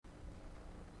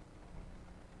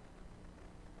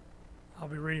I'll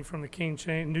be reading from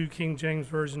the New King James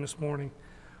Version this morning.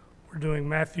 We're doing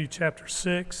Matthew chapter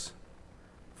 6,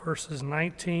 verses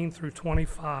 19 through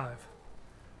 25.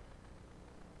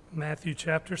 Matthew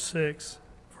chapter 6,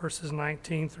 verses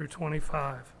 19 through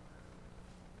 25.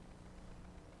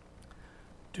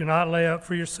 Do not lay up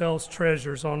for yourselves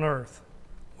treasures on earth,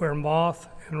 where moth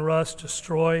and rust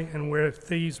destroy and where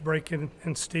thieves break in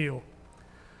and steal.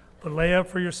 But lay up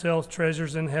for yourselves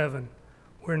treasures in heaven,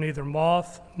 where neither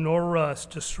moth nor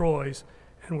rust destroys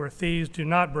and where thieves do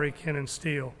not break in and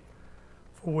steal.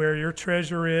 For where your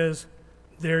treasure is,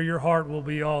 there your heart will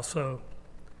be also.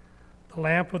 The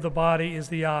lamp of the body is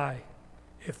the eye.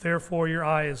 If therefore your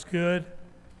eye is good,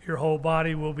 your whole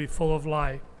body will be full of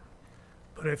light.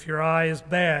 But if your eye is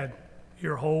bad,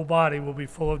 your whole body will be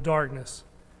full of darkness.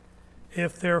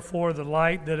 If therefore the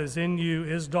light that is in you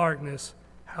is darkness,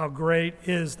 how great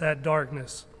is that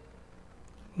darkness?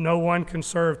 No one can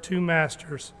serve two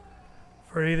masters,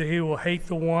 for either he will hate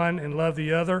the one and love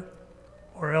the other,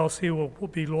 or else he will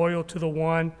be loyal to the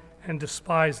one and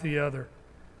despise the other.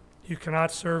 You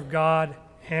cannot serve God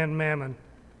and mammon.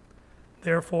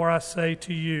 Therefore I say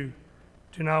to you,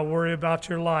 do not worry about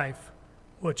your life,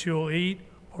 what you will eat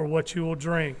or what you will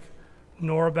drink,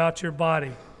 nor about your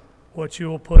body, what you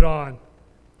will put on.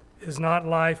 Is not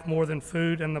life more than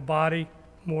food, and the body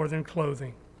more than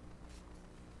clothing?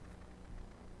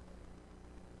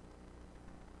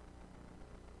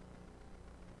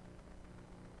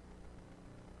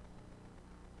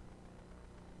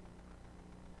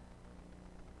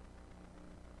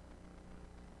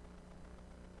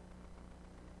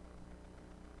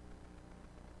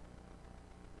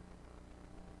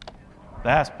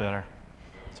 That's better.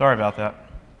 Sorry about that.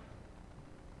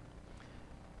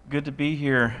 Good to be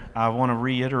here. I want to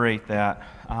reiterate that.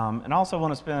 And also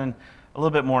want to spend a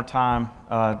little bit more time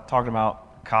talking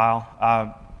about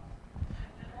Kyle.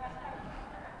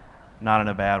 Not in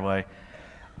a bad way.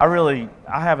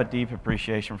 I have a deep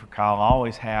appreciation for Kyle. I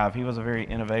always have. He was a very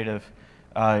innovative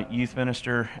youth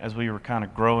minister as we were kind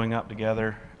of growing up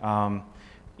together,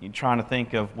 trying to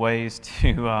think of ways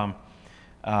to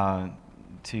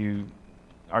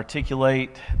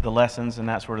articulate the lessons and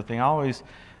that sort of thing.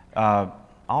 I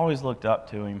always looked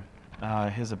up to him,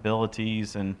 his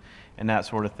abilities and that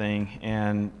sort of thing.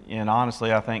 And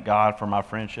honestly, I thank God for my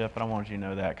friendship, and I wanted you to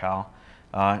know that, Kyle,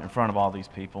 in front of all these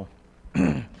people.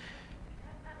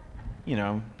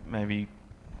 Maybe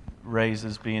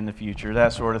raises be in the future,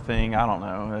 that sort of thing. I don't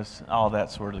know. It's all that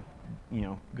sort of,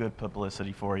 good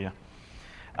publicity for you.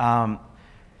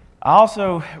 I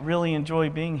also really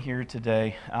enjoy being here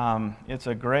today. It's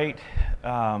a great,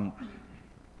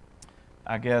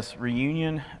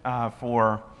 reunion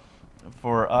for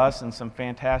us and some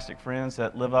fantastic friends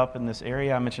that live up in this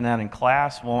area. I mentioned that in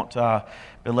class, won't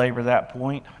belabor that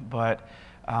point, but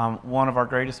one of our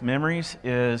greatest memories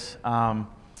is I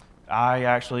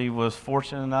actually was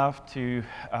fortunate enough to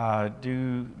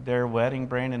do their wedding,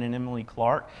 Brandon and Emily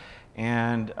Clark.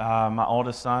 And my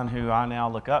oldest son, who I now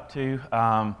look up to,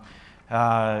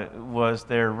 was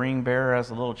their ring bearer as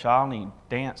a little child, and he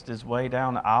danced his way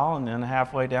down the aisle, and then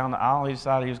halfway down the aisle, he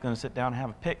decided he was going to sit down and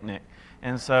have a picnic.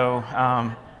 And so,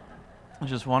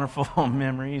 just wonderful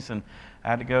memories, and I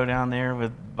had to go down there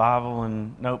with Bible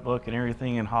and notebook and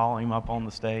everything and haul him up on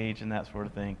the stage and that sort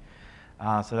of thing.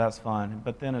 So that's fun.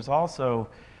 But then it's also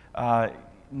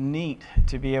neat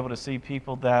to be able to see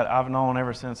people that I've known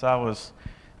ever since I was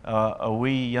a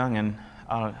wee youngin'.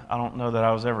 I don't know that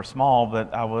I was ever small,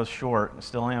 but I was short,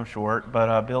 still am short.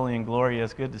 But Billy and Gloria,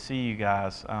 it's good to see you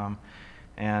guys.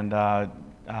 And kind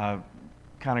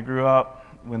of grew up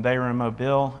when they were in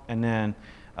Mobile, and then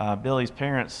Billy's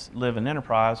parents live in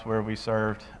Enterprise where we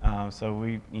served. So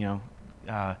we,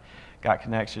 got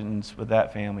connections with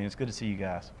that family. It's good to see you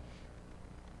guys.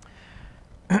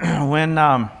 When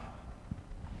I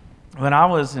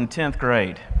was in 10th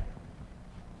grade,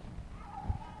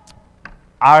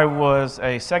 I was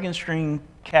a second-string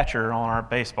catcher on our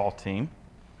baseball team,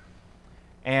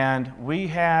 and we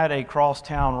had a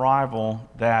crosstown rival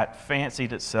that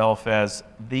fancied itself as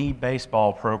the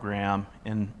baseball program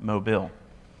in Mobile.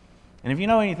 And if you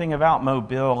know anything about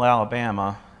Mobile,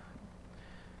 Alabama,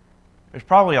 there's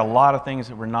probably a lot of things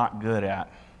that we're not good at.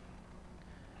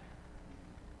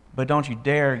 But don't you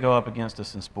dare go up against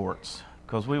us in sports,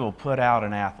 because we will put out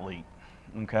an athlete,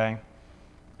 okay?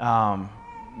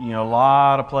 A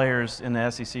lot of players in the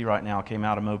SEC right now came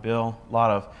out of Mobile. A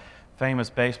lot of famous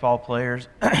baseball players,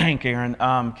 Karen,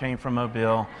 came from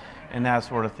Mobile, and that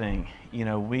sort of thing.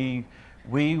 We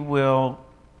will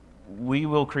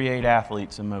create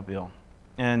athletes in Mobile.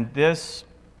 And this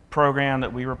program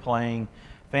that we were playing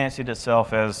fancied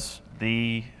itself as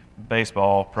the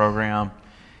baseball program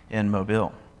in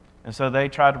Mobile. And so they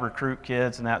tried to recruit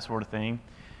kids and that sort of thing.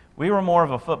 We were more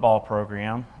of a football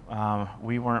program.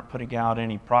 We weren't putting out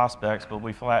any prospects, but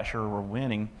we flat sure were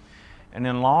winning. And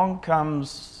then along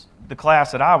comes the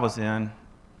class that I was in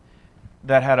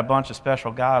that had a bunch of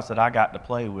special guys that I got to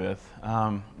play with.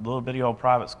 Little bitty old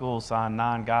private school signed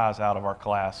 9 guys out of our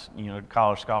class,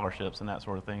 college scholarships and that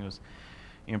sort of thing. It was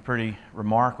pretty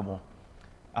remarkable.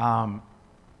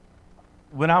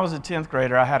 When I was a 10th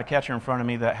grader, I had a catcher in front of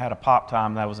me that had a pop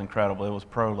time that was incredible. It was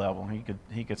pro level.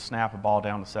 He could snap a ball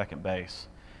down to second base.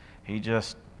 He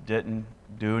just didn't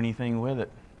do anything with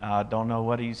it. I don't know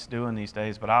what he's doing these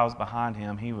days, but I was behind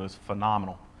him. He was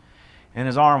phenomenal. And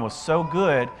his arm was so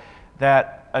good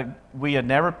that we had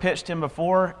never pitched him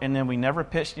before, and then we never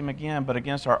pitched him again. But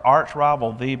against our arch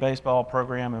rival, the baseball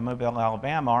program in Mobile,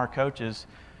 Alabama, our coaches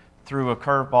threw a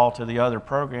curveball to the other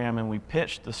program, and we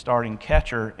pitched the starting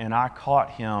catcher, and I caught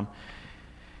him.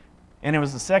 And it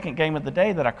was the second game of the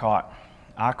day that I caught.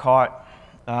 I caught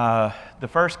the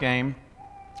first game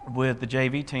with the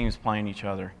JV teams playing each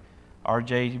other. Our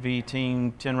JV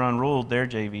team 10-run ruled their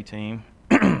JV team,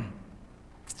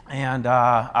 and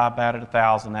I batted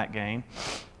 1,000 that game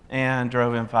and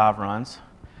drove in 5 runs.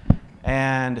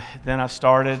 And then I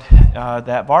started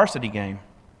that varsity game.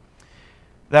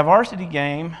 That varsity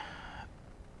game,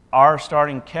 our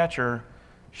starting catcher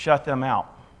shut them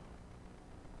out.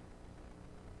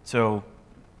 So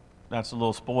that's a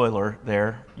little spoiler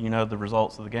there. You know the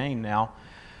results of the game now.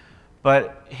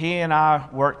 But he and I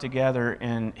worked together,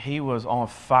 and he was on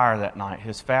fire that night.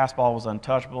 His fastball was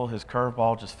untouchable. His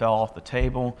curveball just fell off the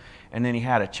table. And then he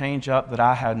had a changeup that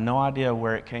I had no idea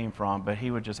where it came from, but he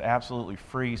would just absolutely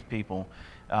freeze people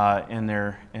in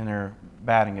their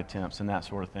batting attempts and that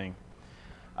sort of thing.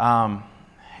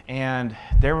 And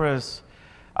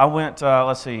I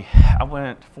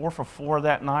went 4 for 4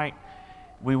 that night.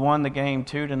 We won the game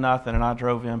 2-0, and I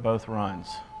drove in both runs.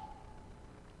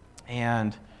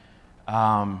 And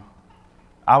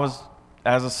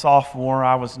as a sophomore,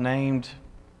 I was named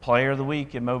Player of the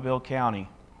Week in Mobile County.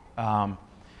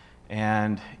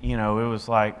 And, it was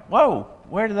like, whoa,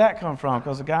 where did that come from?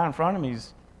 Because the guy in front of me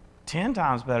is 10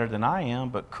 times better than I am,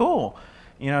 but cool.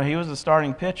 He was the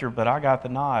starting pitcher, but I got the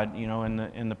nod,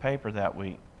 in the paper that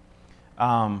week.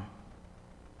 And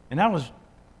that was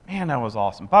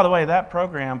awesome. By the way, that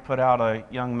program put out a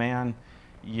young man,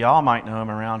 y'all might know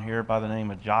him around here by the name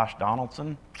of Josh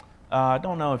Donaldson. I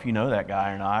don't know if you know that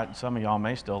guy or not. Some of y'all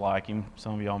may still like him.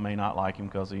 Some of y'all may not like him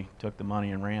because he took the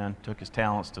money and took his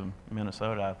talents to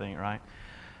Minnesota, I think, right?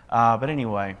 But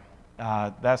anyway,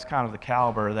 that's kind of the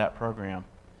caliber of that program.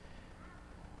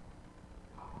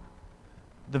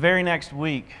 The very next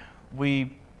week,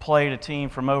 we played a team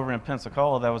from over in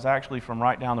Pensacola that was actually from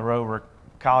right down the road where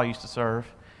Kyle used to serve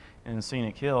in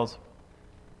Scenic Hills.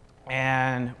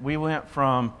 And we went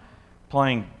from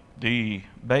playing the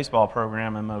baseball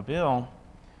program in Mobile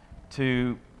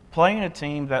to playing a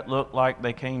team that looked like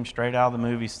they came straight out of the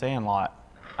movie Sandlot.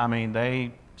 I mean,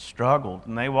 they struggled,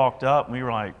 and they walked up, and we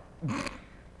were like,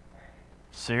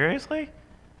 seriously?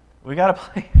 We got to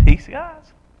play these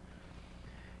guys?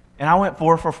 And I went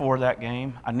 4 for 4 that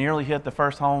game. I nearly hit the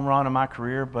first home run of my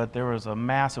career, but there was a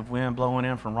massive wind blowing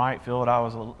in from right field. I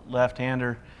was a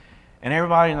left-hander. And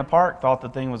everybody in the park thought the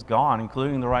thing was gone,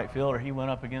 including the right fielder. He went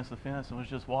up against the fence and was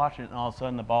just watching it, and all of a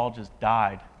sudden the ball just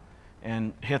died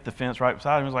and hit the fence right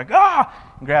beside him. He was like,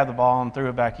 ah! And grabbed the ball and threw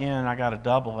it back in, and I got a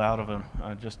double out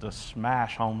of just a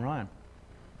smash home run.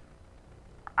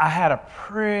 I had a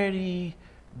pretty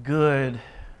good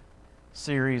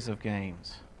series of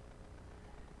games,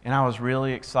 and I was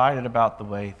really excited about the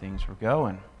way things were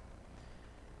going.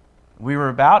 We were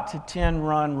about to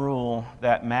 10-run rule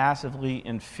that massively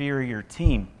inferior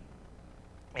team,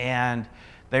 and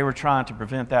they were trying to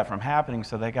prevent that from happening,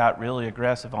 so they got really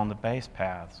aggressive on the base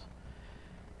paths.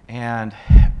 And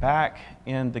back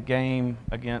in the game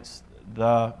against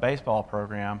the baseball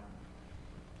program,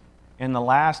 in the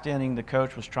last inning, the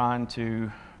coach was trying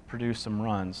to produce some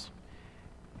runs,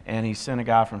 and he sent a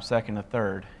guy from second to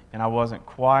third, and I wasn't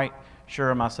quite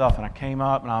sure of myself, and I came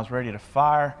up, and I was ready to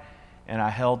fire, and I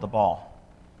held the ball.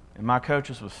 And my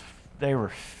coaches they were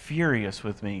furious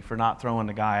with me for not throwing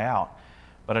the guy out,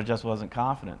 but I just wasn't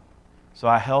confident. So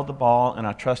I held the ball, and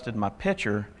I trusted my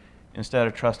pitcher instead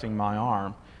of trusting my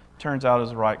arm. Turns out it was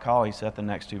the right call. He set the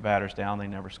next 2 batters down. They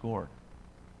never scored.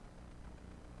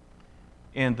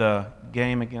 In the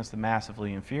game against the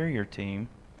massively inferior team,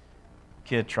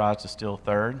 kid tries to steal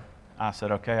third. I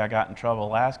said, okay, I got in trouble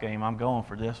last game. I'm going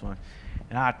for this one.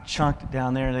 And I chunked it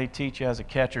down there. They teach you as a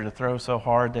catcher to throw so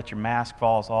hard that your mask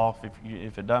falls off.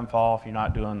 If it doesn't fall off, you're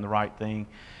not doing the right thing.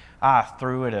 I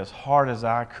threw it as hard as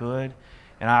I could,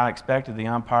 and I expected the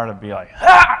umpire to be like,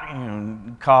 "Ha!"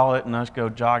 Call it, and us go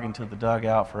jogging to the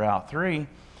dugout for out 3.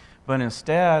 But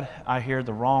instead, I hear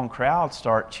the wrong crowd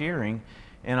start cheering,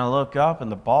 and I look up,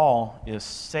 and the ball is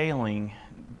sailing,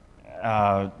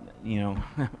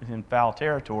 in foul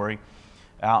territory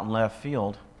out in left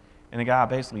field, and the guy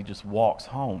basically just walks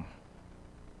home.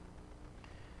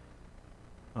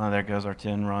 Well, there goes our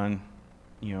 10-run,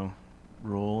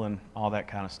 rule and all that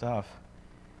kind of stuff.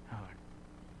 I was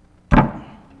like,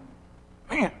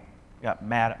 man, got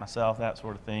mad at myself, that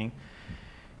sort of thing.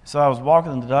 So I was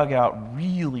walking in the dugout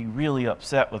really, really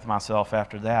upset with myself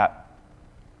after that.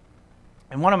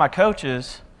 And one of my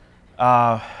coaches,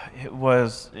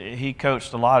 he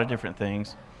coached a lot of different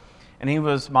things. And he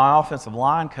was my offensive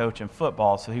line coach in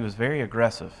football, so he was very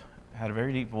aggressive, had a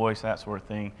very deep voice, that sort of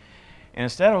thing. And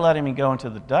instead of letting me go into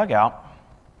the dugout,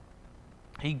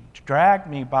 he dragged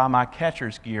me by my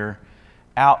catcher's gear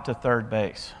out to third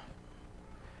base.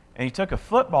 And he took a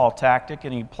football tactic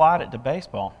and he applied it to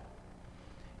baseball.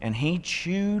 And he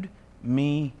chewed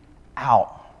me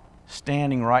out,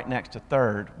 standing right next to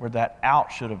third, where that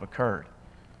out should have occurred.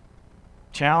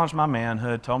 Challenged my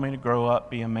manhood, told me to grow up,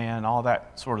 be a man, all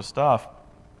that sort of stuff.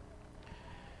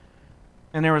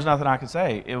 And there was nothing I could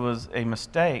say. It was a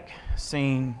mistake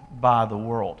seen by the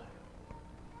world.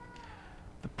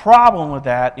 The problem with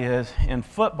that is, in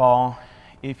football,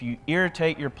 if you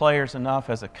irritate your players enough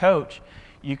as a coach,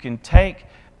 you can take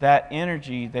that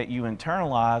energy that you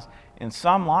internalize, and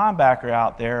some linebacker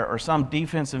out there or some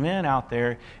defensive end out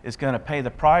there is going to pay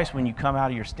the price when you come out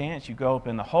of your stance, you go up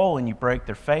in the hole, and you break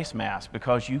their face mask,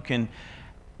 because you can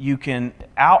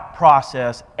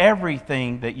out-process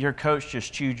everything that your coach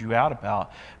just chewed you out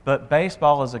about. But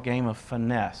baseball is a game of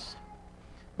finesse.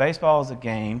 Baseball is a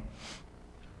game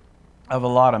of a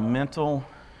lot of mental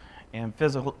and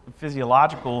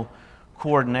physiological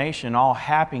coordination, all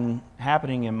happening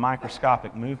in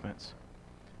microscopic movements.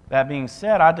 That being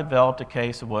said, I developed a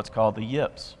case of what's called the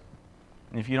yips.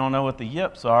 And if you don't know what the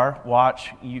yips are,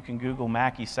 you can Google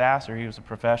Mackie Sasser. He was a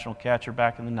professional catcher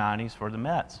back in the 90s for the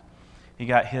Mets. He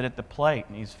got hit at the plate,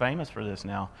 and he's famous for this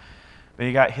now. But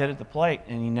he got hit at the plate,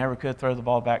 and he never could throw the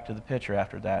ball back to the pitcher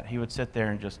after that. He would sit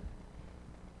there and just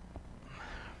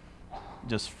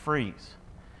freeze.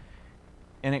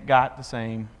 And it got the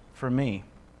same for me.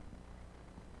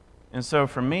 And so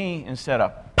for me, instead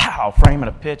of framing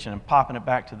a pitch and popping it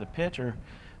back to the pitcher,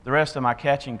 the rest of my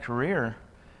catching career,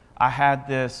 I had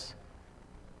this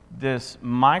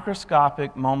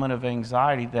microscopic moment of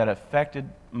anxiety that affected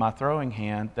my throwing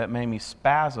hand, that made me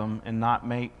spasm and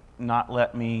not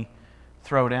let me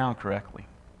throw down correctly.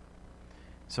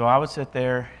 So I would sit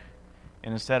there,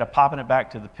 and instead of popping it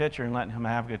back to the pitcher and letting him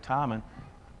have a good time,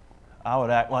 I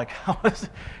would act like I was,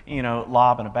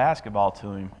 lobbing a basketball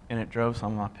to him, and it drove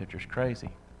some of my pitchers crazy.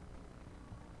 It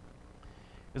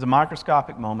was a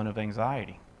microscopic moment of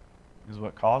anxiety, is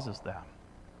what causes that.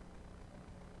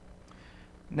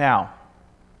 Now,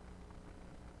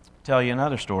 tell you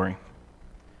another story.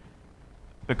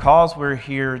 Because we're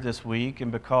here this week,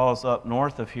 and because up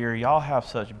north of here, y'all have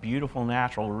such beautiful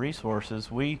natural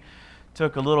resources, we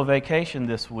took a little vacation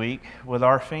this week with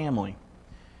our family.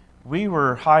 We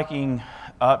were hiking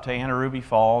up to Anaruby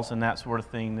Falls and that sort of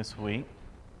thing this week.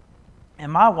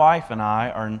 And my wife and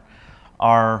I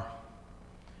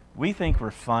we think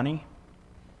we're funny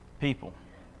people.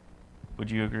 Would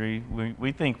you agree?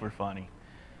 We think we're funny.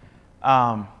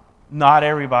 Not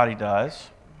everybody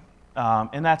does,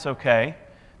 and that's okay.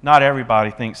 Not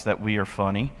everybody thinks that we are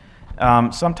funny,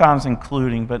 sometimes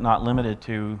including but not limited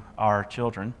to our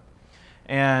children.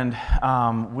 And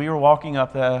we were walking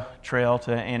up the trail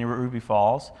to Anaruby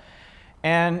Falls,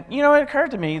 and it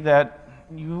occurred to me that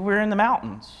we're in the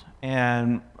mountains,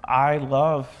 and I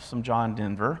love some John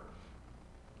Denver,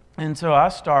 and so I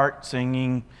start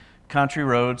singing "Country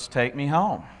Roads Take Me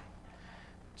Home,"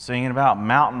 singing about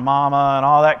Mountain Mama and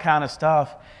all that kind of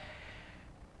stuff.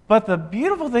 But the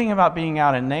beautiful thing about being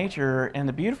out in nature, and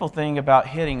the beautiful thing about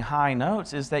hitting high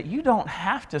notes, is that you don't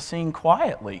have to sing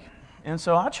quietly. And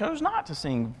so I chose not to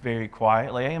sing very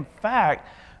quietly. In fact,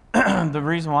 the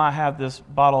reason why I have this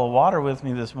bottle of water with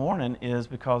me this morning is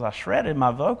because I shredded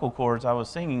my vocal cords. I was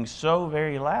singing so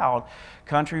very loud,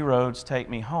 "Country Roads Take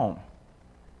Me Home."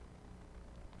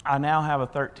 I now have a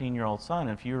 13-year-old son.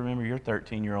 If you remember your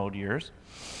 13-year-old years,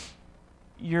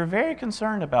 you're very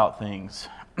concerned about things.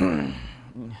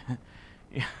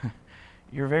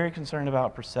 You're very concerned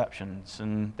about perceptions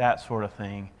and that sort of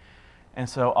thing. And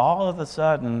so all of a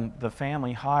sudden, the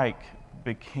family hike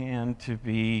began to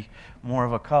be more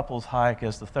of a couple's hike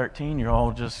as the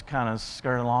 13-year-old just kind of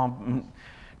skirted along,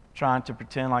 trying to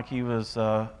pretend like he was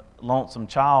lonesome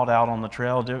child out on the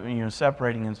trail,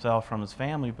 separating himself from his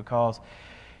family because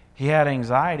he had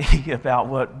anxiety about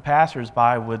what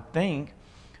passersby would think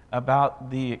about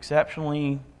the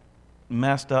exceptionally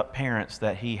messed up parents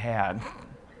that he had.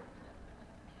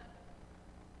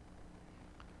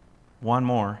 One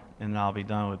more, and I'll be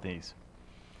done with these.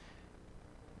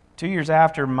 2 years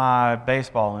after my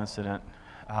baseball incident,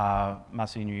 my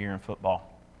senior year in football,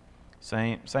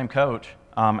 same coach,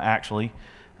 actually,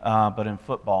 but in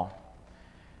football.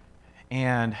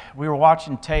 And we were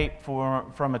watching tape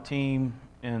from a team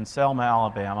in Selma,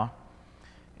 Alabama,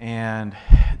 and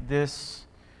this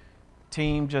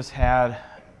team just had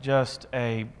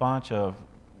a bunch of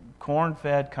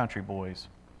corn-fed country boys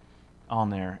on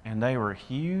there, and they were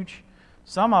huge.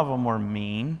 Some of them were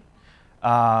mean,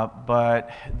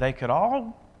 but they could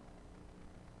all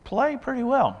play pretty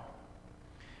well.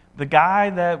 The guy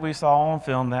that we saw on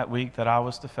film that week that I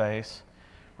was to face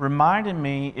reminded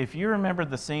me, if you remember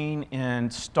the scene in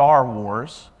Star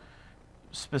Wars,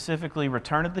 specifically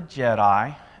Return of the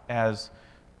Jedi, as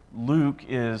Luke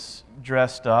is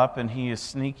dressed up and he is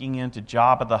sneaking into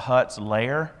Jabba the Hutt's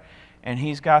lair, and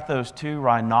he's got those two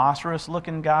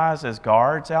rhinoceros-looking guys as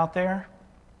guards out there.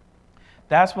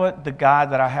 That's what the guy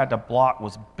that I had to block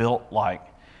was built like.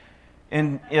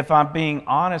 And if I'm being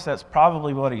honest, that's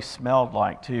probably what he smelled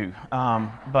like too.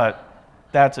 But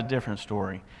that's a different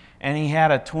story. And he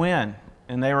had a twin,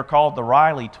 and they were called the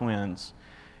Riley twins.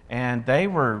 And they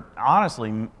were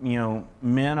honestly,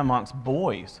 men amongst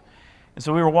boys. And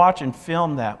so we were watching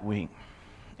film that week,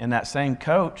 and that same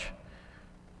coach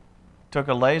took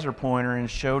a laser pointer and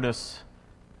showed us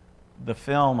the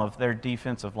film of their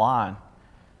defensive line.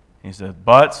 He said,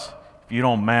 "Butts, if you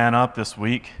don't man up this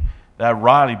week, that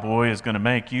Riley boy is going to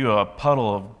make you a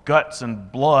puddle of guts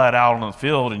and blood out on the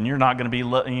field, and you're not going to be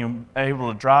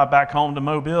able to drive back home to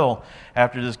Mobile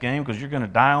after this game because you're going to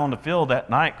die on the field that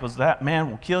night because that man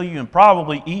will kill you and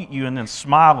probably eat you and then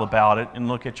smile about it and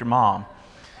look at your mom."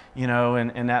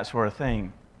 And that sort of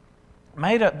thing.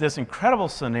 Made up this incredible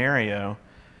scenario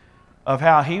of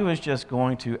how he was just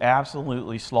going to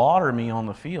absolutely slaughter me on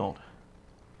the field.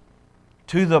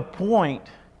 To the point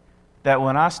that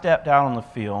when I stepped out on the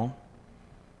field,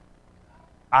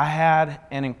 I had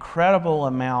an incredible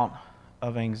amount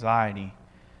of anxiety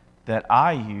that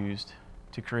I used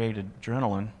to create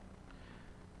adrenaline,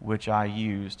 which I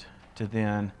used to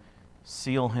then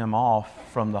seal him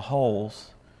off from the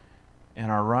holes. And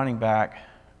our running back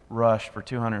rushed for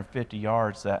 250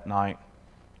 yards that night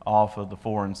off of the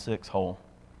 4 and 6 hole.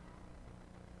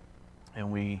 And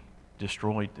we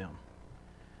destroyed them.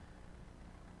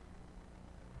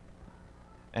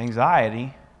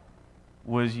 Anxiety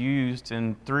was used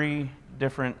in 3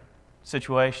 different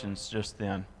situations just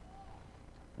then.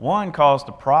 One caused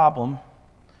a problem.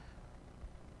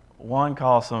 One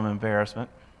caused some embarrassment.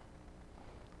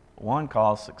 One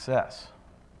caused success.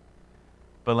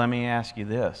 But let me ask you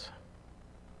this.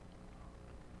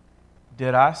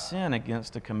 Did I sin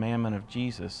against a commandment of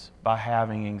Jesus by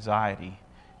having anxiety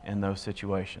in those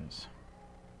situations?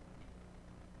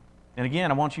 And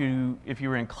again, I want you, if you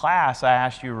were in class, I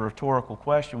asked you a rhetorical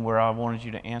question where I wanted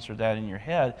you to answer that in your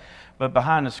head. But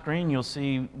behind the screen, you'll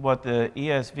see what the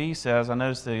ESV says. I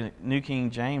noticed the New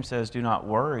King James says, "Do not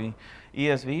worry."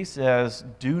 ESV says,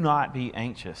 "Do not be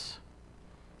anxious,"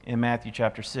 in Matthew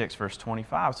chapter 6, verse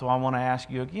 25. So I want to ask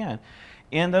you again,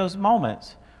 in those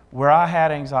moments where I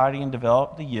had anxiety and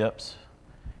developed the yips,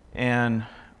 and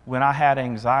when I had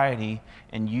anxiety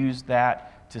and used that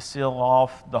to seal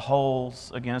off the holes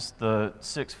against the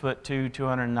 6'2",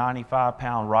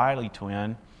 295-pound Riley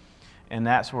twin and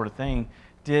that sort of thing,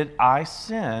 did I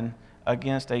sin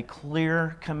against a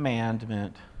clear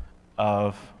commandment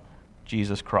of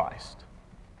Jesus Christ?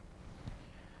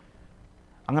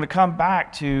 I'm going to come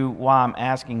back to why I'm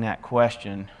asking that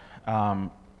question,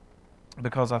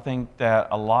 because I think that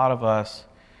a lot of us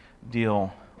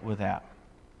deal with that.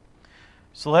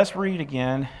 So let's read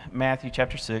again Matthew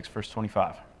chapter 6, verse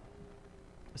 25.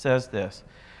 It says this,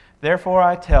 "Therefore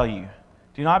I tell you,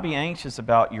 do not be anxious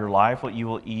about your life, what you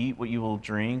will eat, what you will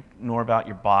drink, nor about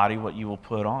your body, what you will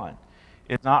put on.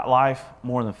 Is not life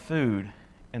more than food,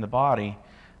 and the body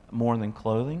more than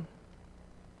clothing?"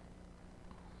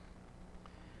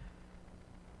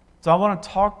 So I want to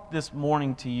talk this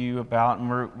morning to you about, and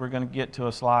we're going to get to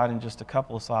a slide in just a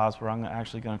couple of slides where I'm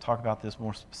actually going to talk about this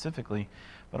more specifically,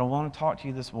 but I want to talk to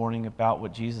you this morning about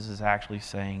what Jesus is actually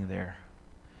saying there.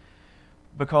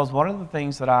 Because one of the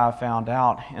things that I found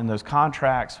out in those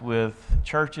contracts with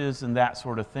churches and that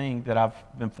sort of thing that I've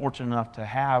been fortunate enough to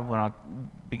have when I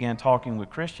began talking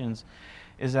with Christians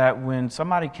is that when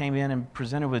somebody came in and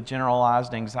presented with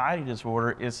generalized anxiety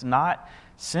disorder, it's not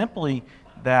simply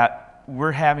that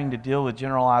we're having to deal with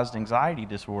generalized anxiety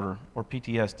disorder or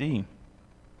PTSD.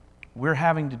 We're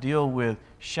having to deal with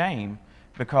shame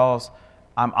because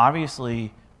I'm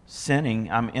obviously sinning.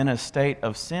 I'm in a state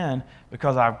of sin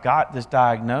because I've got this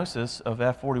diagnosis of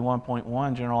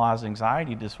F41.1 generalized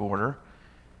anxiety disorder.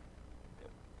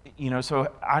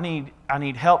 So I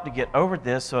need help to get over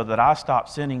this so that I stop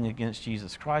sinning against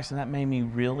Jesus Christ. And that made me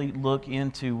really look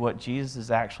into what Jesus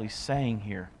is actually saying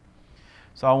here.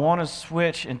 So I want to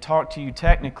switch and talk to you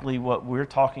technically what we're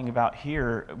talking about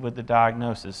here with the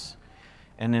diagnosis,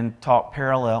 and then talk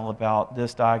parallel about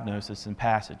this diagnosis in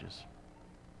passages,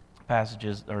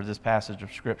 or this passage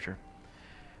of Scripture.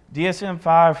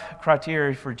 DSM-5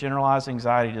 criteria for generalized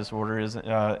anxiety disorder is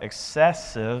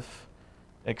excessive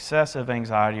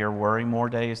anxiety or worry more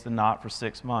days than not for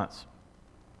 6 months,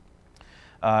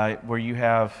 where you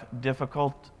have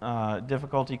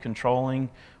difficulty controlling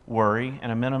worry,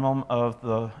 and a minimum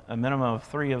of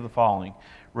 3 of the following: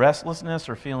 restlessness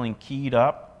or feeling keyed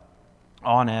up,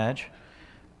 on edge,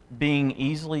 being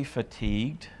easily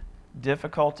fatigued,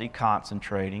 difficulty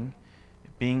concentrating,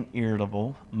 being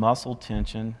irritable, muscle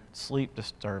tension, sleep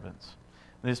disturbance.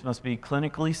 This must be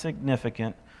clinically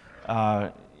significant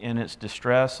in its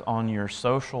distress on your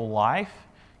social life,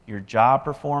 your job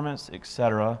performance,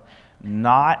 etc.,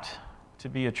 not to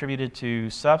be attributed to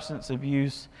substance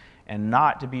abuse, and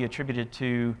not to be attributed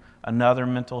to another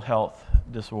mental health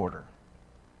disorder.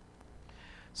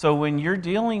 So when you're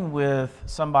dealing with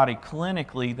somebody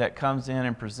clinically that comes in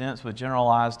and presents with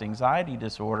generalized anxiety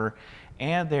disorder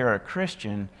and they're a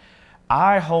Christian,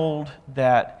 I hold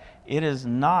that it is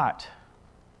not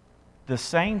the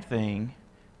same thing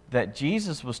that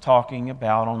Jesus was talking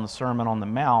about on the Sermon on the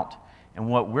Mount and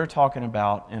what we're talking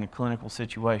about in a clinical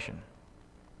situation.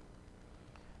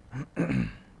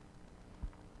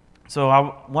 So I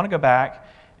want to go back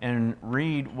and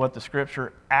read what the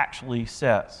Scripture actually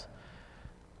says.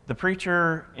 The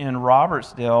preacher in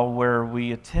Robertsdale, where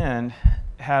we attend,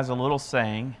 has a little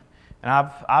saying, and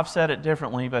I've said it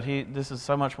differently, but this is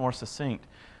so much more succinct.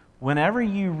 Whenever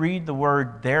you read the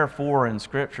word therefore in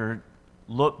Scripture,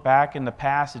 look back in the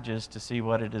passages to see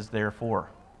what it is there for.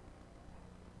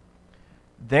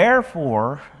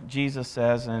 Therefore, Jesus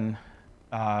says in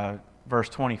verse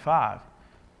 25,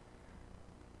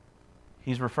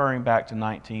 he's referring back to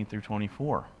 19 through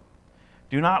 24.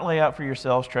 Do not lay up for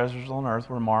yourselves treasures on earth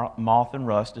where moth and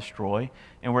rust destroy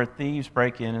and where thieves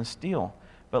break in and steal.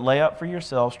 But lay up for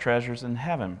yourselves treasures in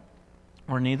heaven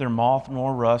where neither moth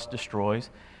nor rust destroys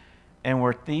and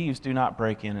where thieves do not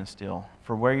break in and steal.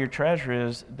 For where your treasure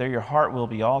is, there your heart will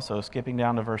be also. Skipping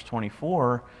down to verse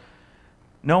 24,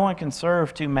 no one can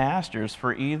serve 2 masters,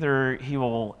 for either he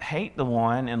will hate the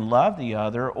one and love the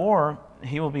other, or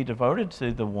he will be devoted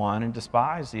to the one and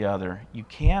despise the other. You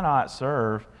cannot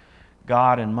serve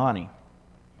God and money.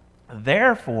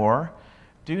 Therefore,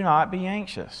 do not be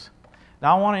anxious.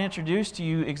 Now, I want to introduce to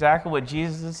you exactly what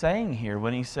Jesus is saying here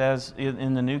when he says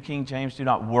in the New King James, do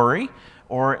not worry,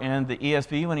 or in the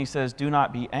ESV when he says, do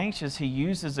not be anxious. He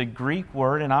uses a Greek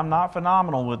word, and I'm not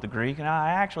phenomenal with the Greek, and I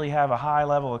actually have a high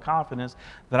level of confidence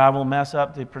that I will mess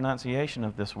up the pronunciation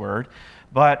of this word.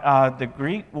 But the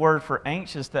Greek word for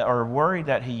anxious or worried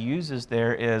that he uses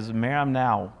there is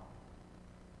merimnao,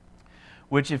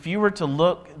 which if you were to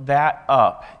look that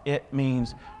up, it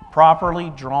means properly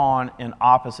drawn in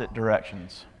opposite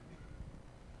directions.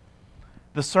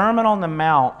 The Sermon on the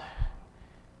Mount,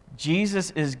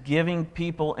 Jesus is giving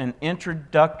people an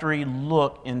introductory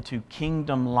look into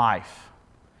kingdom life.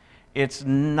 It's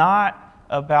not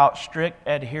about strict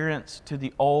adherence to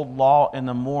the old law and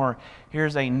the more.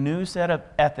 Here's a new set of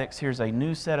ethics, here's a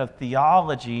new set of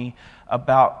theology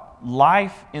about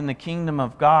life in the kingdom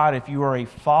of God if you are a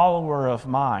follower of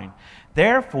mine.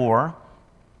 Therefore,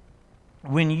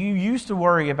 when you used to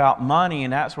worry about money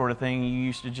and that sort of thing, you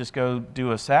used to just go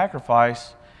do a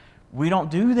sacrifice. We don't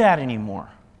do that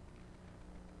anymore.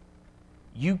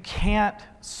 You can't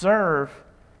serve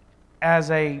as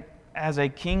a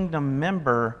kingdom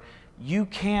member. You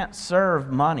can't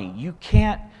serve money. You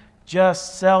can't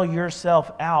just sell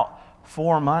yourself out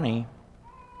for money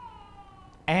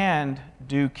and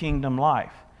do kingdom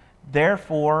life.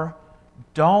 Therefore,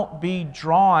 don't be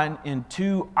drawn in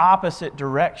 2 opposite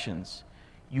directions.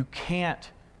 You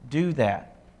can't do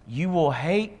that. You will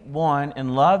hate one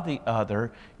and love the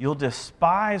other. You'll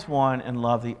despise one and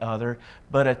love the other.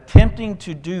 But attempting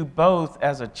to do both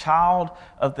as a child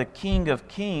of the King of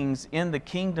Kings in the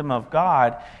kingdom of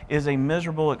God is a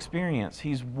miserable experience.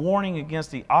 He's warning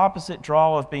against the opposite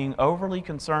draw of being overly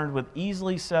concerned with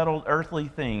easily settled earthly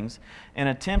things and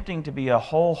attempting to be a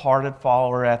wholehearted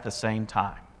follower at the same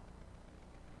time.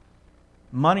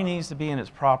 Money needs to be in its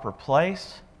proper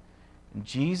place. And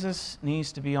Jesus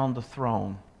needs to be on the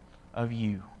throne of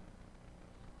you.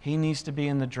 He needs to be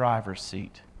in the driver's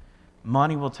seat.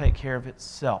 Money will take care of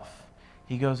itself.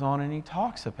 He goes on and he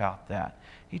talks about that.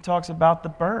 He talks about the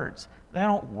birds. They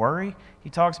don't worry. He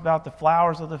talks about the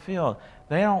flowers of the field.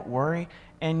 They don't worry.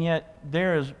 And yet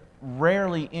there is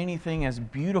rarely anything as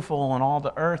beautiful on all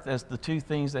the earth as the two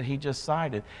things that he just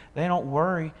cited. They don't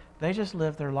worry. They just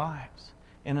live their lives.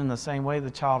 And in the same way,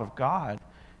 the child of God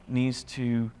needs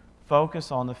to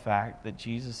focus on the fact that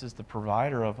Jesus is the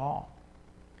provider of all.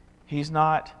 He's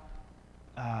not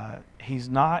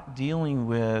dealing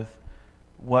with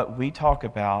what we talk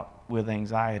about with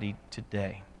anxiety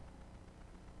today.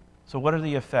 So what are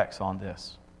the effects on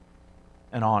this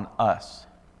and on us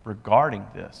regarding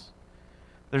this?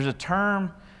 There's a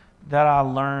term that I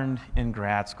learned in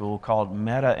grad school called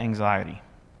meta-anxiety.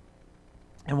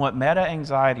 And what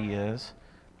meta-anxiety is,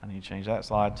 I need to change that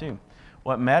slide too.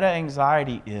 What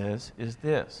meta-anxiety is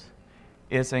this.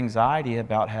 It's anxiety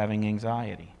about having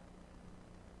anxiety.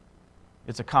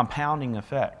 It's a compounding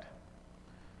effect.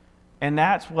 And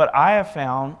that's what I have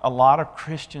found a lot of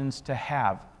Christians to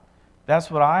have. That's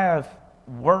what I have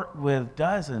worked with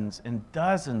dozens and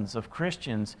dozens of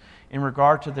Christians in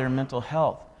regard to their mental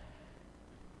health.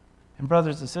 And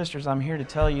brothers and sisters, I'm here to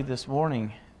tell you this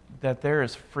morning that there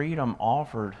is freedom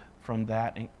offered from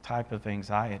that type of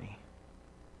anxiety.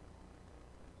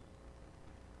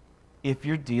 If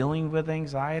you're dealing with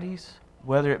anxieties,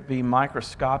 whether it be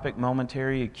microscopic,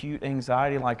 momentary, acute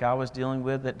anxiety like I was dealing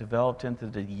with that developed into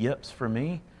the yips for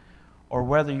me, or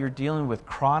whether you're dealing with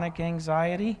chronic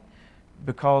anxiety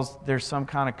because there's some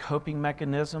kind of coping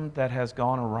mechanism that has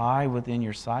gone awry within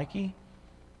your psyche,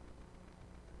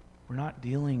 we're not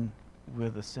dealing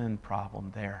with a sin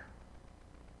problem there.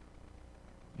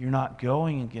 You're not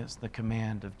going against the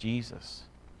command of Jesus.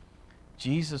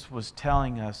 Jesus was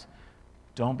telling us,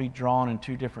 don't be drawn in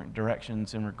two different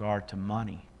directions in regard to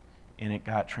money. And it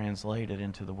got translated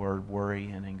into the word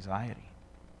worry and anxiety.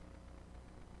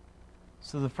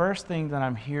 So the first thing that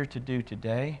I'm here to do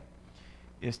today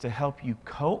is to help you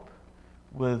cope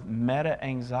with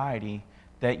meta-anxiety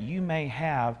that you may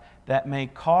have that may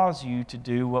cause you to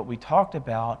do what we talked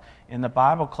about in the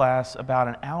Bible class about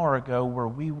an hour ago, where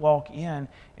we walk in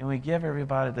and we give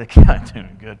everybody the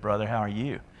doing good, brother, how are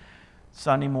you?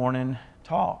 Sunday morning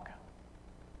talk.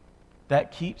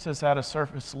 That keeps us at a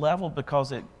surface level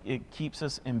because it keeps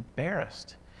us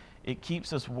embarrassed. It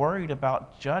keeps us worried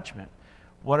about judgment.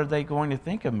 What are they going to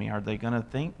think of me? Are they going to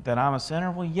think that I'm a sinner?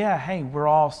 Well, yeah, hey, we're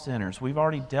all sinners. We've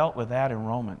already dealt with that in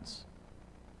Romans.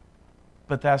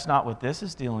 But that's not what this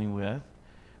is dealing with.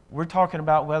 We're talking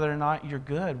about whether or not you're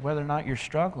good, whether or not you're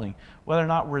struggling, whether or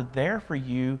not we're there for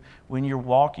you when you're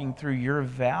walking through your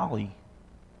valley.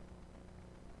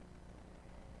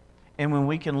 And when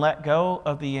we can let go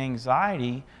of the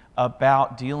anxiety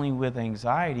about dealing with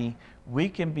anxiety, we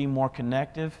can be more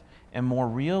connective and more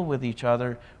real with each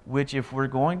other, which, if we're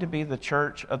going to be the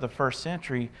church of the first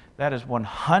century, that is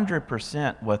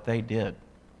 100% what they did.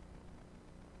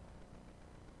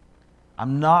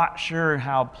 I'm not sure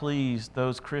how pleased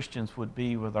those Christians would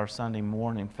be with our Sunday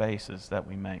morning faces that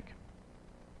we make.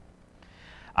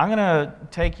 I'm going to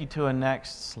take you to a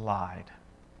next slide.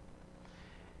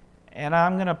 And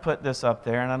I'm going to put this up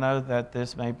there, and I know that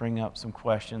this may bring up some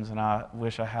questions, and I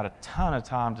wish I had a ton of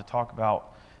time to talk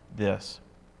about this.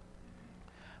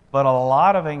 But a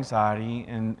lot of anxiety,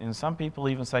 and some people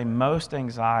even say most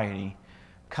anxiety,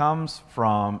 comes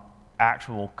from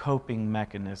actual coping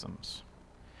mechanisms.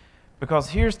 Because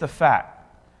here's the fact.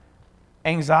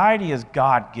 Anxiety is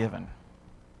God-given.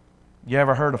 You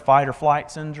ever heard of fight or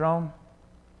flight syndrome?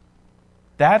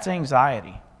 That's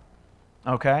anxiety,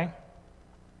 okay?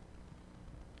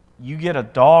 You get a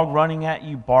dog running at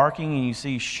you, barking, and you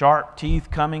see sharp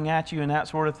teeth coming at you and that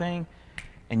sort of thing,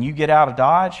 and you get out of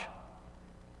dodge,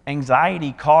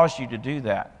 anxiety caused you to do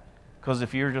that. Because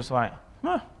if you're just like,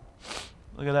 look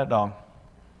at that dog.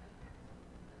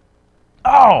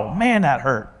 Oh, man, that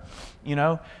hurt. You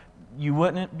know, you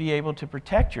wouldn't be able to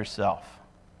protect yourself.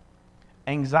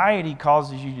 Anxiety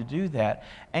causes you to do that.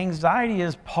 Anxiety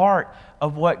is part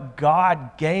of what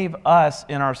God gave us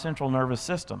in our central nervous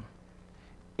system.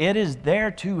 It is there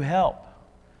to help.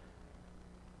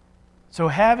 So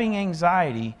having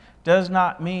anxiety does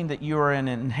not mean that you are an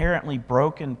inherently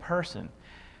broken person.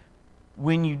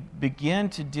 When you begin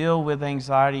to deal with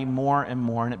anxiety more and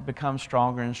more, and it becomes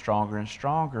stronger and stronger and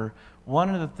stronger, one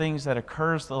of the things that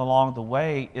occurs along the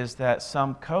way is that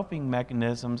some coping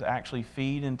mechanisms actually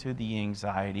feed into the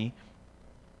anxiety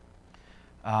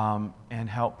and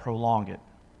help prolong it.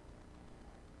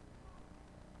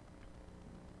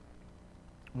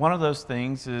 One of those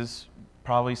things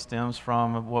probably stems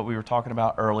from what we were talking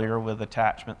about earlier with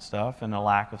attachment stuff and a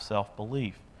lack of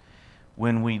self-belief.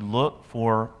 When we look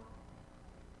for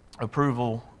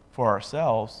approval for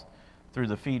ourselves through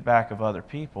the feedback of other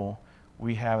people,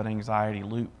 we have an anxiety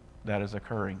loop that is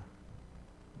occurring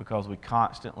because we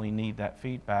constantly need that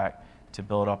feedback to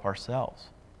build up ourselves.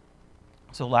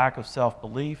 So lack of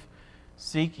self-belief,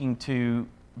 seeking to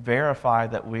verify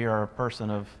that we are a person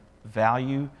of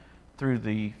value through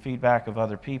the feedback of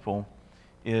other people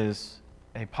is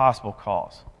a possible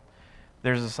cause.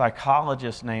 There's a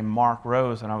psychologist named Mark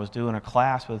Rose, and I was doing a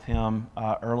class with him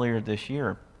earlier this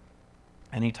year,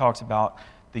 and he talks about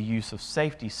the use of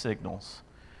safety signals.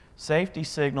 Safety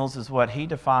signals is what he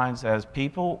defines as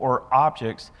people or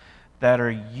objects that are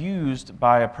used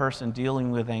by a person dealing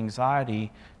with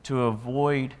anxiety to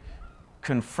avoid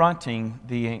confronting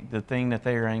the thing that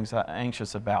they are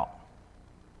anxious about.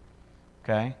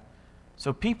 Okay?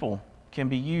 So people can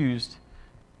be used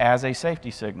as a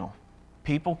safety signal.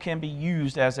 People can be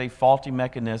used as a faulty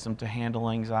mechanism to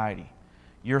handle anxiety.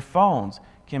 Your phones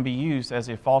can be used as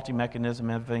a faulty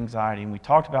mechanism of anxiety, and we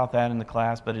talked about that in the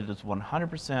class, but it is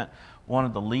 100% one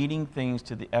of the leading things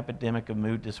to the epidemic of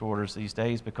mood disorders these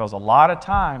days, because a lot of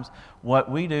times what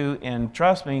we do, and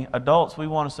trust me, adults, we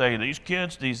want to say, these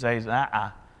kids these days,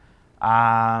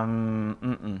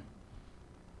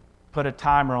 Put a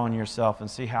timer on yourself and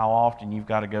see how often you've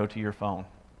got to go to your phone.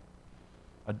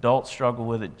 Adults struggle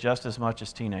with it just as much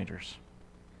as teenagers.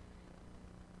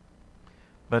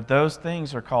 But those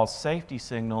things are called safety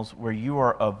signals, where you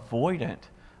are avoidant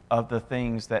of the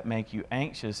things that make you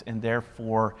anxious, and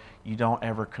therefore you don't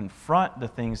ever confront the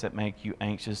things that make you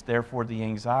anxious. Therefore the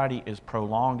anxiety is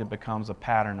prolonged and becomes a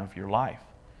pattern of your life.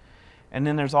 And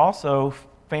then there's also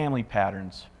family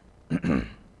patterns. A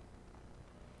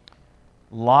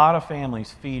lot of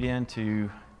families feed into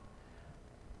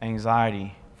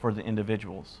anxiety for the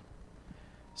individuals.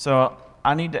 So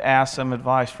I need to ask some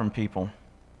advice from people.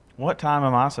 What time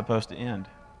am I supposed to end?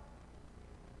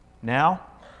 Now?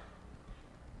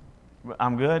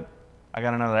 I'm good? I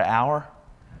got another hour?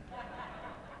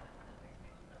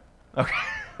 Okay.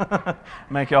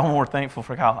 Make y'all more thankful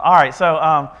for Kyle. All right,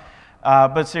 so,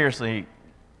 but seriously,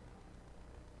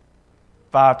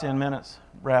 5-10 minutes,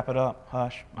 wrap it up,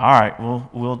 hush. All right,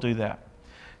 we'll do that.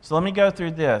 So let me go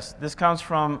through this. This comes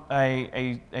from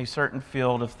a certain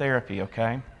field of therapy,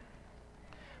 okay?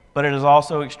 But it is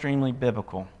also extremely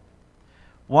biblical.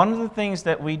 One of the things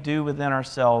that we do within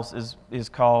ourselves is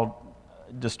called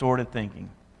distorted thinking.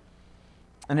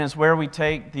 And it's where we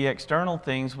take the external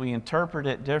things, we interpret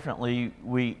it differently,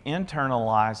 we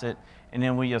internalize it, and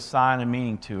then we assign a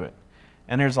meaning to it.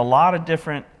 And there's a lot of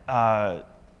different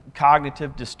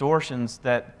cognitive distortions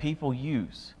that people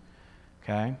use,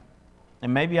 okay?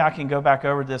 And maybe I can go back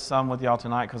over this some with y'all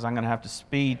tonight, because I'm going to have to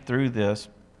speed through this,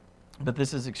 but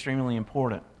this is extremely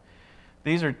important.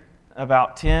 These are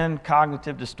about 10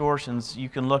 cognitive distortions. You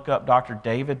can look up Dr.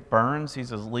 David Burns.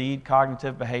 He's a lead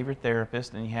cognitive behavior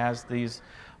therapist, and he has these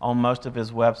on most of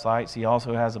his websites. He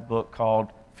also has a book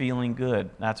called Feeling Good.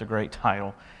 That's a great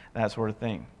title, that sort of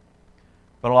thing.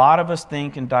 But a lot of us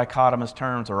think in dichotomous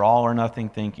terms, or all or nothing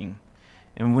thinking.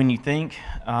 And when you think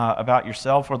about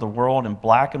yourself or the world in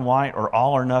black and white or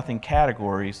all or nothing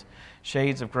categories,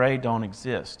 shades of gray don't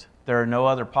exist. There are no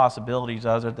other possibilities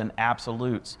other than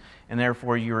absolutes, and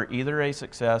therefore you are either a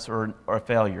success or a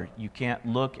failure. You can't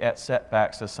look at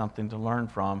setbacks as something to learn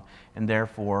from, and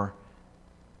therefore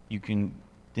you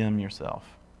condemn yourself.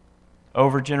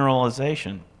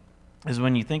 Overgeneralization is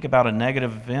when you think about a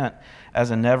negative event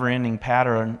as a never-ending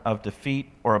pattern of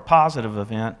defeat, or a positive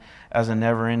event as a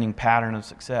never-ending pattern of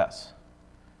success.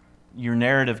 Your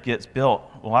narrative gets built.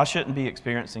 Well, I shouldn't be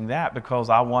experiencing that because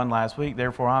I won last week,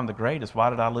 therefore I'm the greatest. Why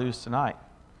did I lose tonight?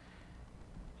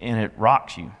 And it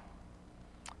rocks you.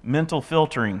 Mental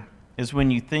filtering is when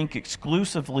you think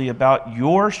exclusively about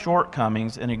your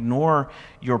shortcomings and ignore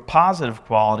your positive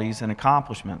qualities and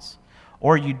accomplishments,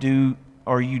 or you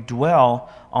dwell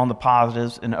on the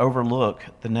positives and overlook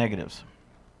the negatives.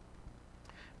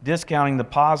 Discounting the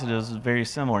positives is very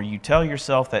similar. You tell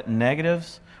yourself that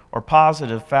negatives or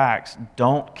positive facts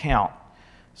don't count,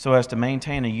 so as to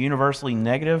maintain a universally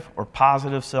negative or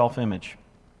positive self-image.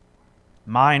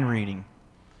 Mind reading.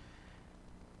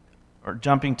 or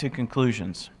jumping to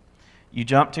conclusions. You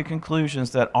jump to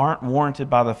conclusions that aren't warranted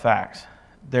by the facts.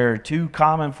 There are two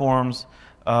common forms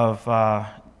of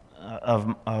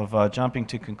jumping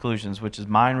to conclusions, which is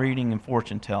mind reading and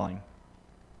fortune telling.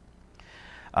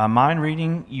 Mind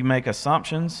reading, you make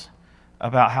assumptions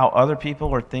about how other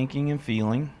people are thinking and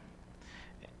feeling.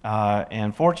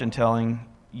 And fortune telling,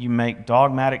 you make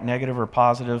dogmatic negative or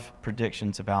positive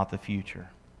predictions about the future.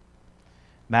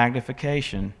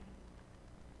 Magnification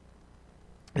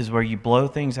is where you blow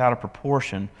things out of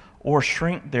proportion or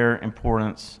shrink their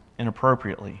importance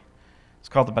inappropriately. It's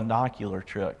called the binocular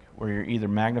trick, where you're either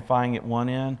magnifying at one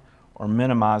end or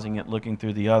minimizing it looking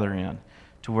through the other end,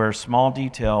 to where small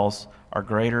details are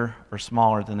greater or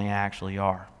smaller than they actually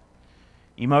are.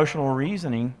 Emotional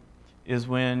reasoning is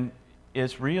when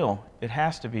it's real. It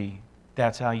has to be.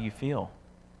 That's how you feel.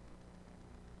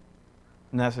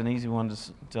 And that's an easy one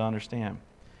to understand.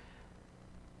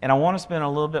 And I want to spend a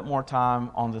little bit more time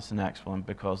on this next one,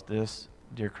 because this,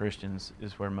 dear Christians,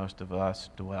 is where most of us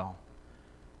dwell.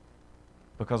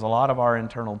 Because a lot of our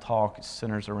internal talk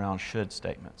centers around should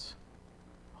statements.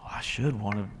 Oh, I should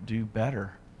want to do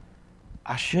better.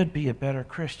 I should be a better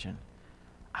Christian.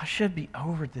 I should be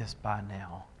over this by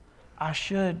now. I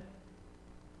should,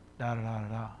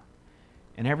 da-da-da-da-da.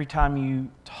 And every time you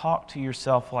talk to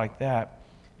yourself like that,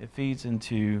 it feeds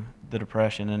into the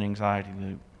depression and anxiety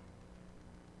loop.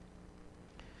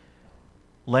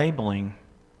 Labeling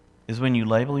is when you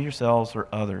label yourselves or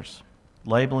others.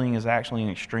 Labeling is actually an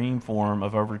extreme form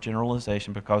of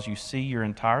overgeneralization, because you see your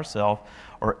entire self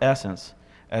or essence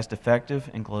as defective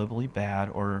and globally bad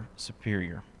or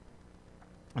superior.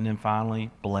 And then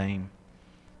finally, blame.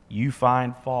 You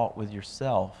find fault with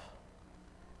yourself,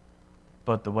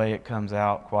 but the way it comes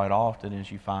out quite often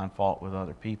is you find fault with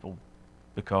other people,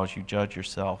 because you judge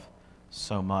yourself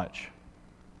so much.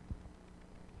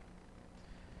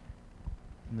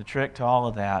 And the trick to all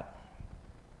of that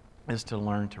is to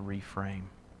learn to reframe.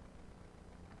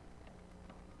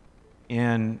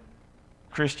 In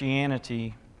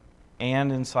Christianity and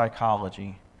in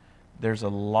psychology, there's a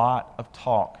lot of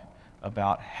talk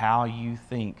about how you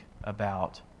think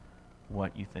about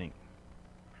what you think.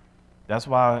 That's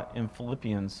why in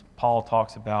Philippians, Paul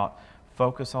talks about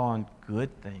focus on good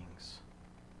things.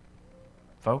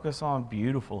 Focus on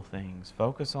beautiful things.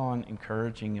 Focus on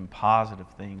encouraging and positive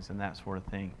things and that sort of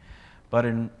thing. But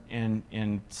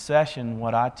in session,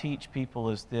 what I teach people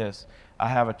is this. I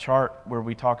have a chart where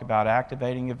we talk about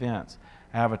activating events.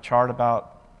 I have a chart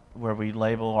about where we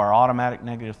label our automatic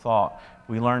negative thought.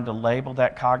 We learn to label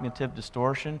that cognitive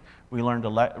distortion. We learn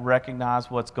to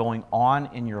recognize what's going on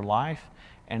in your life.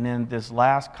 And then this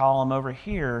last column over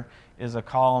here is a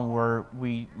column where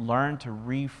we learn to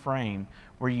reframe,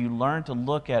 where you learn to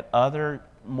look at other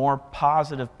more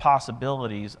positive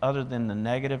possibilities other than the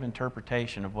negative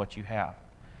interpretation of what you have.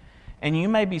 And you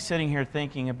may be sitting here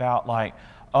thinking about like,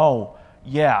 oh,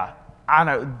 yeah, I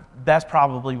know that's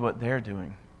probably what they're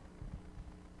doing.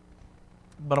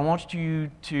 But I want you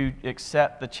to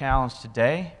accept the challenge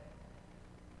today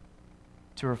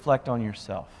to reflect on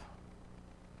yourself.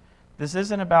 This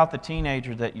isn't about the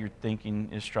teenager that you're thinking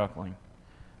is struggling.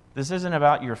 This isn't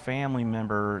about your family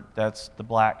member that's the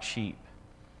black sheep.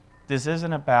 This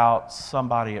isn't about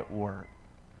somebody at work.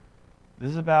 This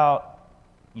is about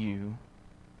you.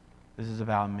 This is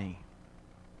about me.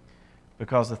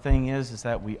 Because the thing is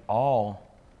that we all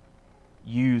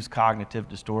use cognitive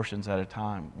distortions at a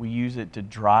time. We use it to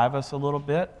drive us a little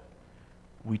bit.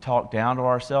 We talk down to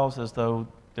ourselves as though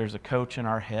there's a coach in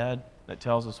our head that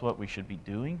tells us what we should be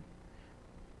doing.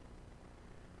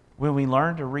 When we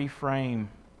learn to reframe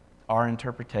our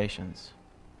interpretations,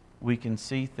 we can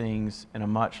see things in a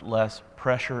much less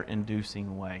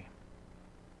pressure-inducing way.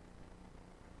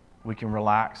 We can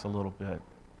relax a little bit.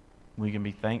 We can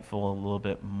be thankful a little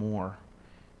bit more.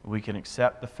 We can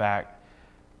accept the fact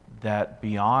that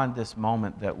beyond this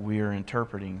moment that we are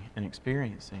interpreting and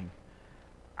experiencing,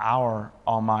 our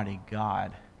Almighty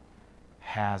God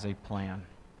has a plan.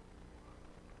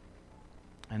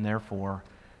 And therefore,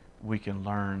 we can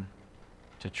learn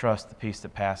to trust the peace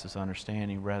that passes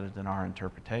understanding rather than our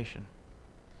interpretation.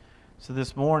 So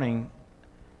this morning,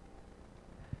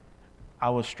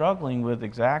 I was struggling with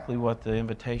exactly what the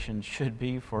invitation should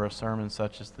be for a sermon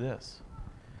such as this.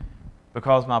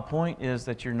 Because my point is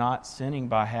that you're not sinning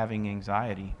by having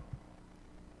anxiety.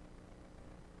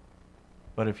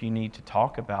 But if you need to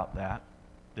talk about that,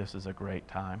 this is a great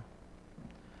time.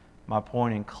 My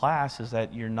point in class is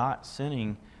that you're not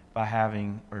sinning by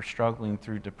having or struggling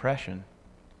through depression.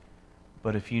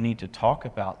 But if you need to talk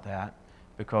about that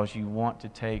because you want to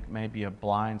take maybe a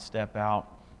blind step out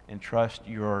and trust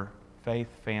your faith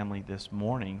family this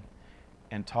morning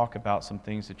and talk about some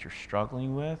things that you're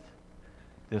struggling with,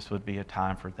 this would be a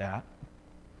time for that.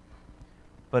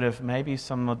 But if maybe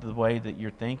some of the way that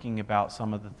you're thinking about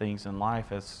some of the things in life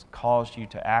has caused you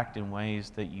to act in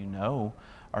ways that you know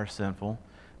are sinful,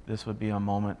 this would be a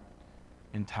moment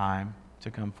in time to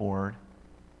come forward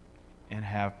and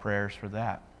have prayers for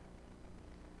that.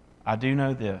 I do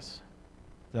know this,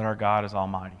 that our God is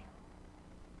almighty.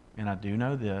 And I do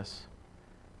know this,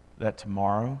 that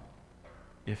tomorrow,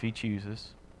 if He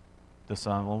chooses, the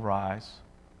sun will rise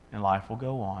and life will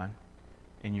go on,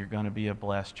 and you're going to be a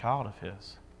blessed child of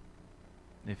His.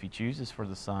 If He chooses for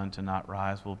the sun to not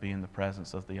rise, we'll be in the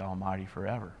presence of the Almighty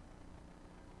forever.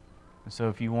 And so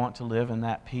if you want to live in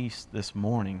that peace this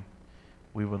morning,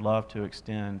 we would love to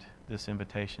extend this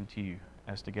invitation to you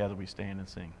as together we stand and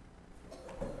sing.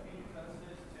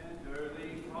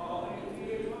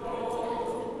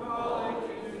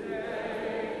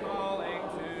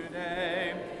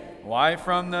 Why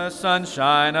from the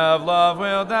sunshine of love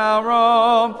wilt thou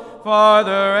roam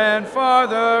farther and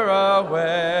farther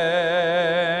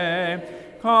away?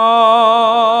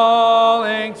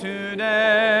 Calling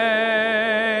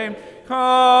today,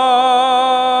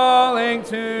 calling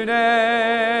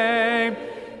today.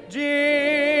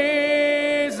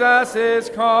 Jesus is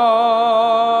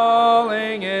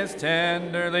calling, is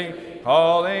tenderly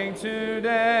calling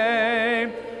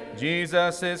today.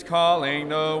 Jesus is calling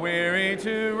the weary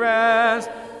to rest,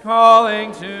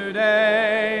 calling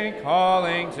today,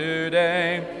 calling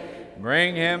today.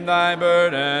 Bring Him thy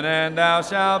burden and thou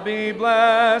shalt be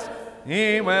blessed.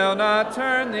 He will not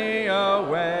turn thee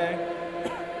away.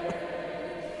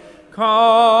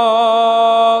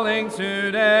 Calling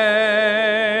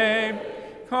today,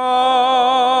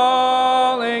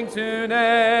 calling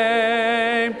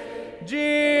today.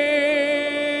 Jesus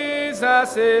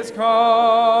is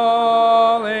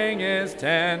calling, is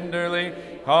tenderly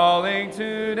calling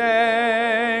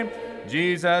today.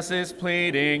 Jesus is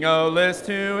pleading, oh, list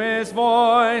to His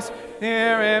voice.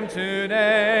 Hear Him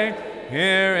today,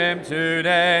 hear Him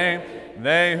today.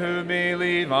 They who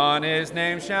believe on His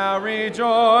name shall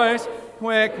rejoice.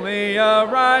 Quickly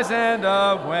arise and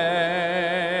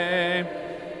away.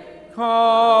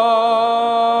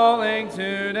 Calling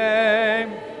today,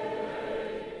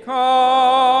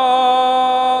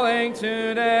 calling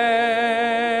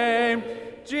today.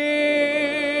 Jesus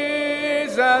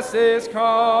is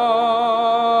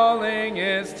calling,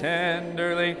 is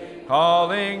tenderly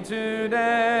calling today.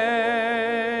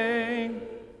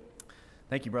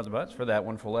 Thank you, Brother Butts, for that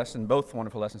wonderful lesson, both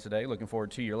wonderful lessons today. Looking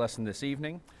forward to your lesson this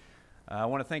evening. I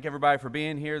want to thank everybody for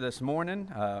being here this morning,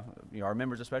 our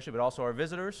members especially, but also our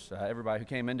visitors, everybody who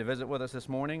came in to visit with us this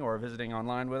morning or visiting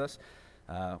online with us.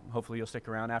 Hopefully you'll stick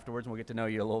around afterwards and we'll get to know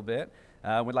you a little bit.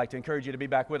 We'd like to encourage you to be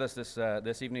back with us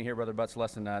this evening here, Brother Butts'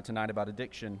 lesson tonight about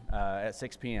addiction at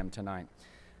 6 p.m. tonight.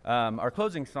 Our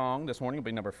closing song this morning will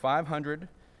be number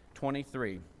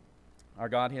 523. Our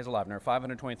God, He is alive. Number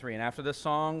 523. And after this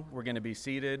song, we're going to be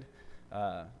seated.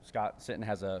 Scott Sitton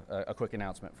has a quick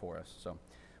announcement for us. So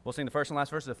we'll sing the first and last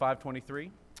verses of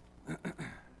 523.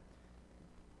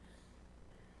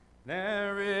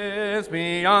 There is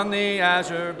beyond the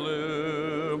azure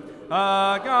blue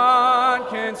a God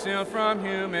concealed from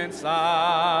human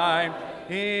sight.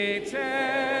 He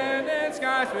tinted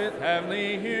skies with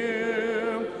heavenly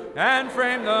hue and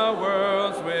framed the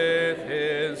worlds with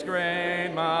His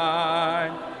great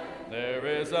might. There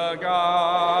is a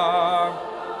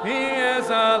God, He is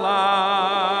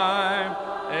alive.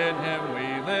 In Him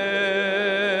we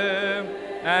live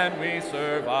and we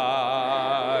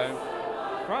survive.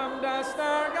 From dust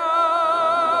our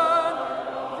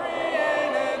God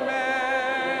created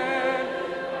man.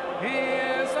 He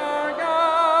is our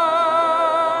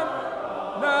God,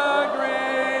 the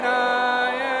great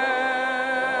I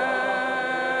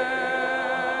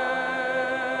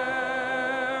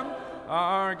am.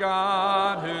 Our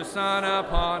God who sat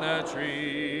upon a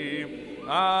tree,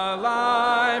 a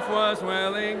life was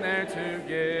willing there to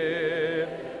give,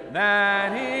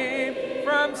 that He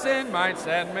from sin might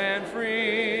set man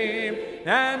free,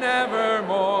 and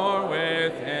evermore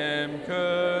with Him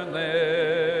could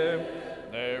live.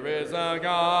 There is a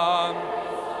God,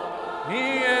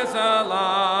 He is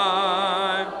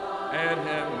alive, in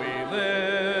Him we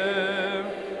live,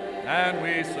 and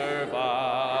we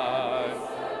survive.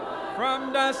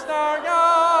 From dust our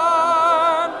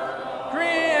God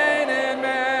created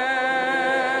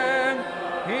man.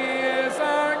 He is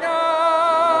our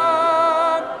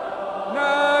God,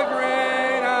 the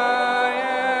great I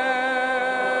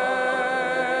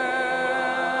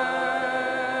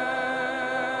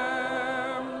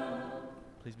am.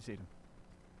 Please be seated.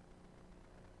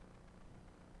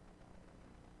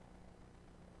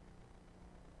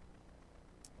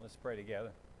 Let's pray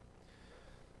together.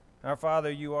 Our Father,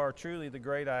 you are truly the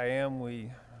great I am. We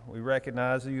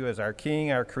recognize you as our King,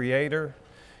 our Creator.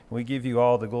 We give you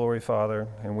all the glory, Father,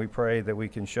 and we pray that we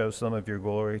can show some of your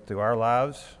glory through our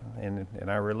lives and in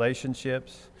our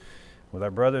relationships with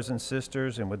our brothers and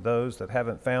sisters and with those that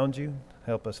haven't found you.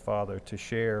 Help us, Father, to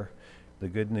share the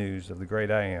good news of the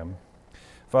great I am.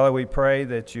 Father, we pray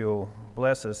that you'll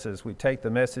bless us as we take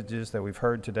the messages that we've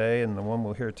heard today and the one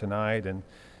we'll hear tonight, and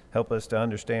help us to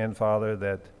understand, Father,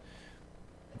 that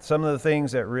some of the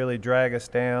things that really drag us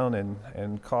down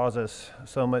and cause us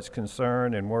so much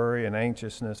concern and worry and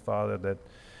anxiousness, Father, that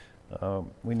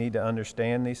we need to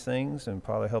understand these things. And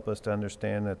Father, help us to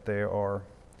understand that there are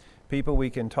people we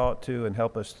can talk to and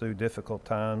help us through difficult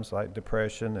times like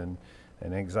depression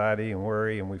and anxiety and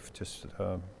worry. And we just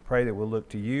pray that we'll look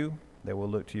to you, that we'll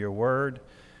look to your word,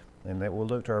 and that we'll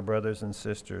look to our brothers and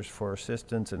sisters for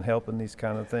assistance and help in these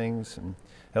kind of things, and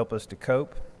help us to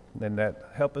cope. And that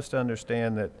help us to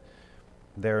understand that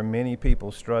there are many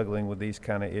people struggling with these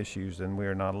kind of issues, and we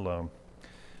are not alone.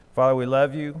 Father, we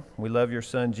love you. We love your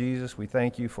Son, Jesus. We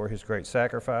thank you for his great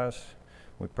sacrifice.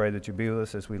 We pray that you be with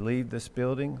us as we leave this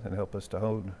building and help us to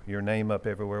hold your name up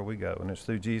everywhere we go. And it's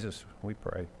through Jesus we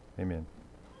pray. Amen.